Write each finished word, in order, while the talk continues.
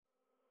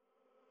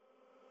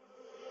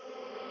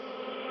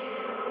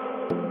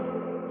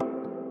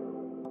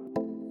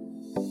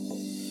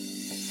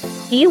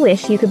Do you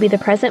wish you could be the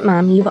present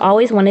mom you've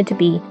always wanted to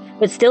be,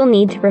 but still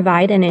need to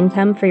provide an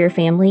income for your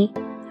family?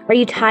 Are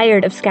you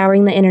tired of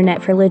scouring the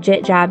internet for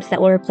legit jobs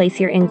that will replace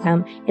your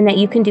income and that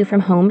you can do from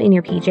home in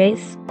your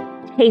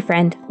PJs? Hey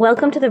friend,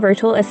 welcome to the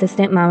Virtual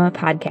Assistant Mama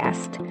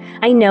podcast.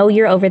 I know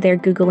you're over there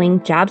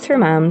Googling jobs for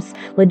moms,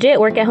 legit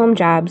work-at-home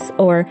jobs,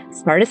 or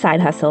start a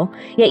side hustle,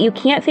 yet you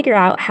can't figure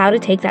out how to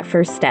take that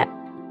first step.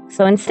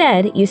 So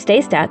instead, you stay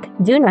stuck,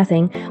 do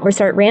nothing, or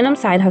start random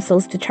side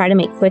hustles to try to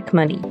make quick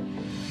money.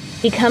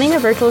 Becoming a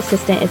virtual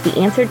assistant is the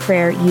answered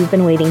prayer you've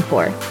been waiting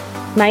for.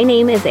 My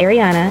name is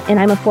Ariana, and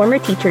I'm a former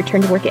teacher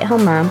turned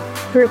work-at-home mom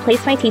who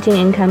replaced my teaching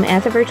income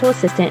as a virtual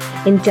assistant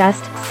in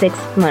just 6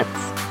 months.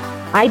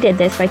 I did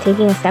this by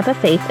taking a step of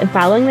faith and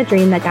following the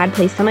dream that God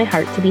placed on my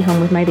heart to be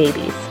home with my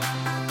babies.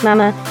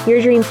 Mama,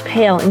 your dreams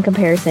pale in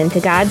comparison to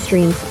God's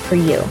dreams for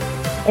you.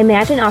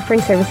 Imagine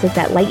offering services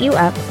that light you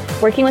up,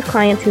 working with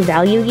clients who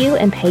value you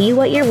and pay you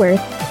what you're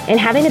worth, and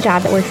having a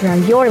job that works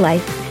around your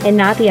life and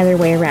not the other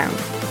way around.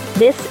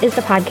 This is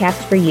the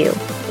podcast for you.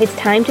 It's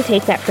time to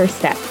take that first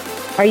step.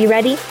 Are you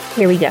ready?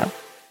 Here we go.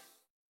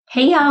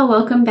 Hey y'all,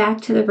 welcome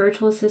back to the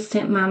Virtual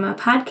Assistant Mama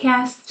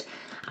podcast.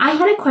 I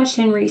had a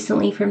question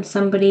recently from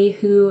somebody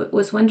who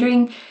was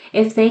wondering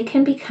if they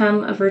can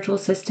become a virtual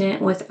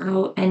assistant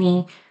without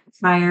any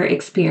prior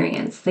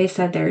experience. They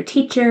said they're a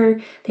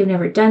teacher, they've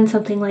never done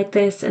something like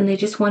this, and they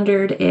just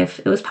wondered if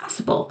it was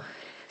possible.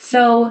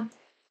 So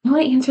I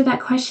want to answer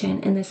that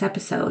question in this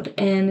episode,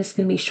 and it's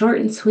going to be short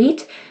and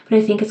sweet, but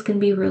I think it's going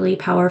to be really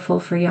powerful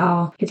for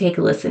y'all to take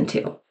a listen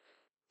to.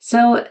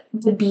 So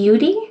the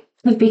beauty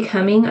of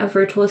becoming a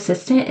virtual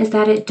assistant is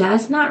that it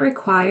does not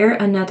require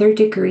another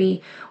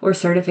degree or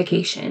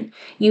certification.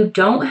 You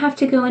don't have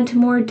to go into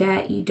more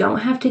debt. You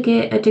don't have to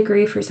get a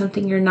degree for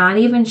something you're not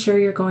even sure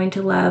you're going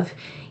to love.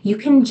 You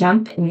can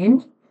jump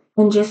in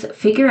and just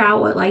figure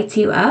out what lights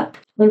you up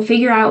and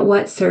figure out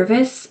what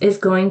service is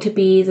going to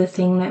be the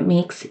thing that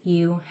makes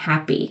you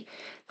happy.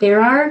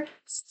 There are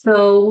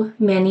so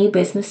many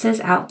businesses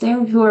out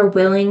there who are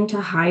willing to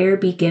hire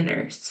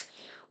beginners.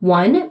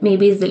 One,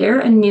 maybe they're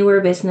a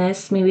newer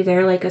business. Maybe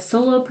they're like a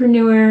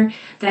solopreneur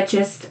that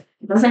just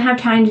doesn't have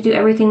time to do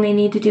everything they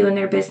need to do in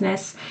their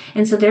business.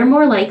 And so they're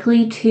more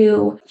likely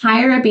to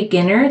hire a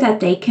beginner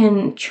that they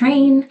can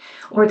train,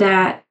 or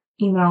that,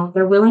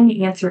 they're willing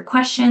to answer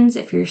questions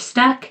if you're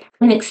stuck,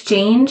 in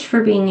exchange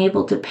for being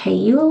able to pay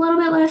you a little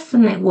bit less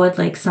than they would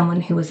like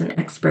someone who was an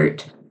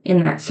expert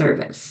in that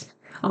service.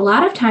 A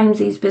lot of times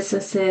these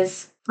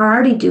businesses are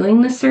already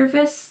doing the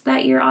service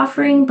that you're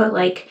offering, but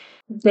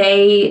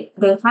they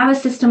have a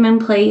system in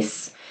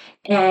place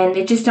and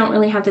they just don't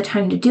really have the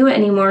time to do it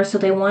anymore. So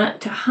they want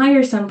to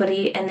hire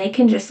somebody and they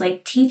can just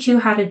teach you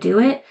how to do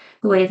it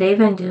the way they've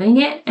been doing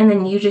it. And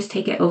then you just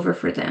take it over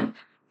for them.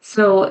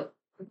 So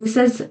this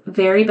is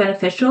very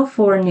beneficial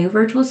for new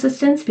virtual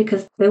assistants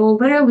because they will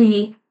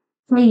literally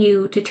pay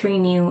you to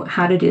train you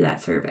how to do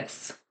that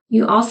service.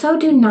 You also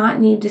do not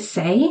need to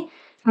say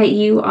that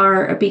you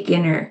are a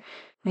beginner.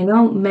 I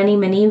know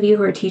many of you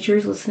who are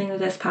teachers listening to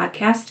this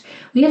podcast,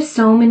 we have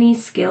so many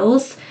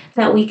skills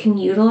that we can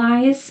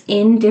utilize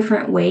in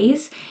different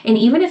ways. And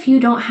even if you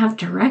don't have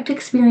direct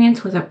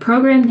experience with a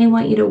program they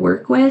want you to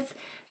work with,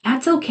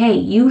 that's okay.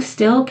 You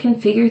still can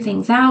figure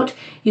things out.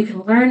 You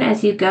can learn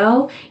as you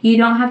go. You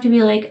don't have to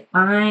be like,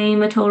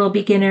 I'm a total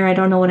beginner. I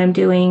don't know what I'm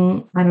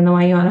doing. I don't know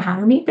why you want to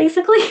hire me,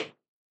 basically.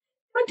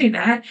 Don't do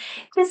that.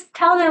 Just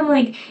tell them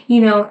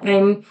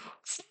I'm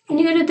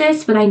new to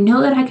this, but I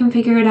know that I can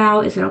figure it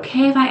out. Is it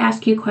okay if I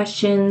ask you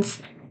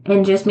questions?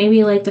 And just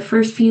maybe the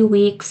first few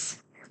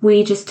weeks,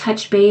 we just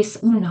touch base,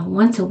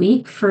 once a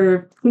week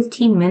for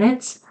 15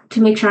 minutes to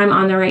make sure I'm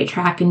on the right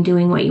track and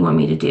doing what you want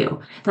me to do.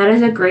 That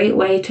is a great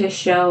way to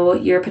show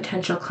your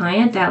potential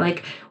client that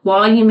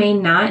while you may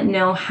not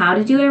know how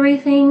to do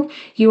everything,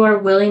 you are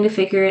willing to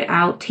figure it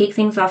out, take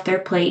things off their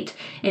plate,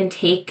 and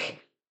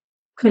take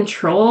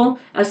control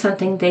of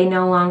something they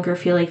no longer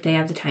feel like they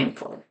have the time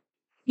for.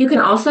 You can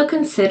also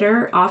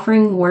consider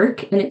offering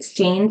work in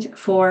exchange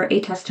for a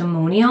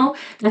testimonial.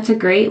 That's a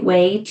great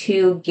way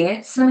to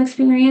get some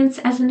experience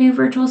as a new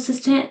virtual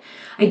assistant.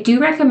 I do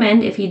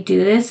recommend, if you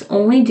do this,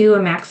 only do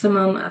a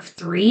maximum of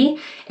 3,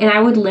 and I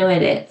would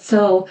limit it.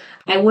 So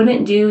I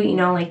wouldn't do,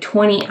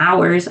 20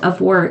 hours of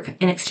work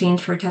in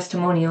exchange for a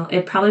testimonial.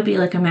 It'd probably be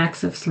a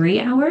max of 3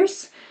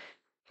 hours.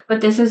 But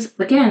this is,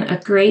 again,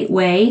 a great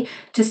way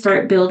to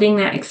start building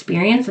that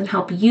experience and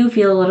help you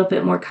feel a little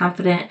bit more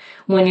confident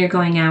when you're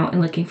going out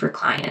and looking for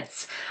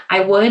clients.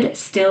 I would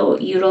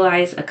still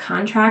utilize a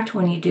contract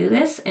when you do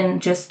this,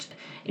 and just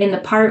in the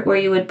part where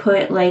you would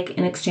put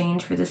in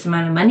exchange for this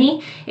amount of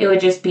money, it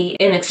would just be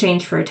in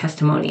exchange for a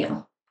testimonial.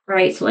 All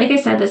right, so like I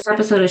said, this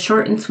episode is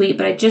short and sweet,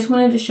 but I just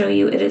wanted to show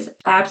you it is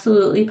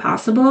absolutely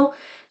possible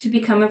to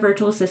become a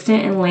virtual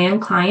assistant and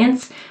land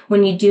clients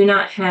when you do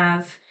not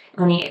have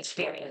any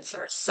experience.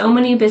 There are so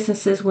many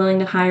businesses willing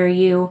to hire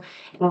you,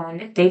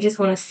 and they just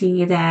want to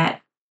see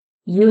that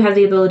you have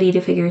the ability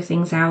to figure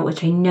things out,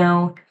 which I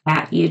know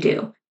that you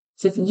do.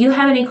 So if you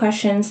have any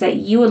questions that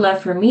you would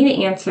love for me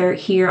to answer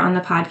here on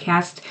the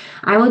podcast,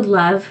 I would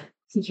love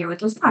to hear what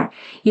those are.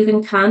 You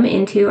can come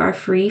into our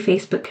free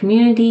Facebook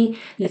community.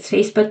 That's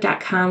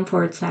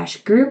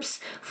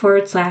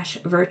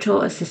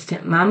facebook.com/groups/virtual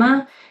assistant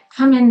mama.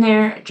 Come in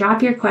there,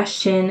 drop your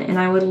question, and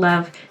I would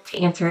love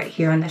to answer it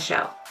here on the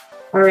show.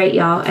 All right,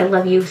 y'all, I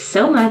love you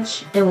so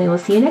much, and we will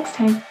see you next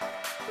time.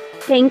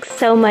 Thanks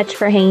so much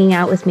for hanging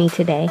out with me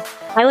today.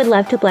 I would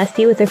love to bless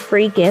you with a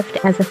free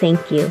gift as a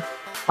thank you.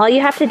 All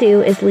you have to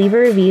do is leave a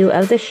review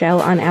of the show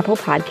on Apple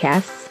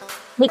Podcasts,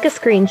 take a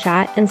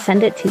screenshot, and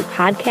send it to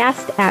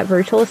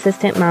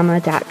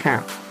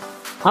podcast@virtualassistantmama.com.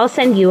 I'll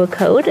send you a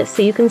code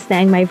so you can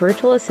snag my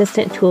virtual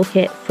assistant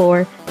toolkit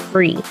for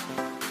free.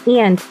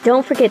 And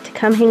don't forget to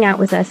come hang out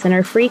with us in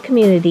our free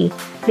community,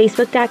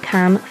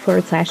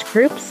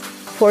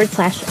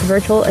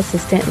 facebook.com/groups/virtual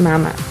assistant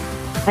mama.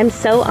 I'm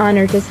so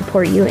honored to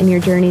support you in your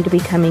journey to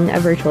becoming a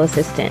virtual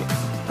assistant.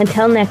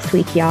 Until next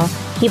week, y'all,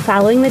 keep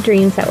following the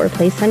dreams that were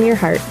placed on your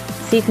heart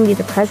so you can be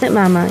the present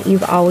mama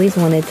you've always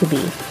wanted to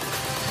be.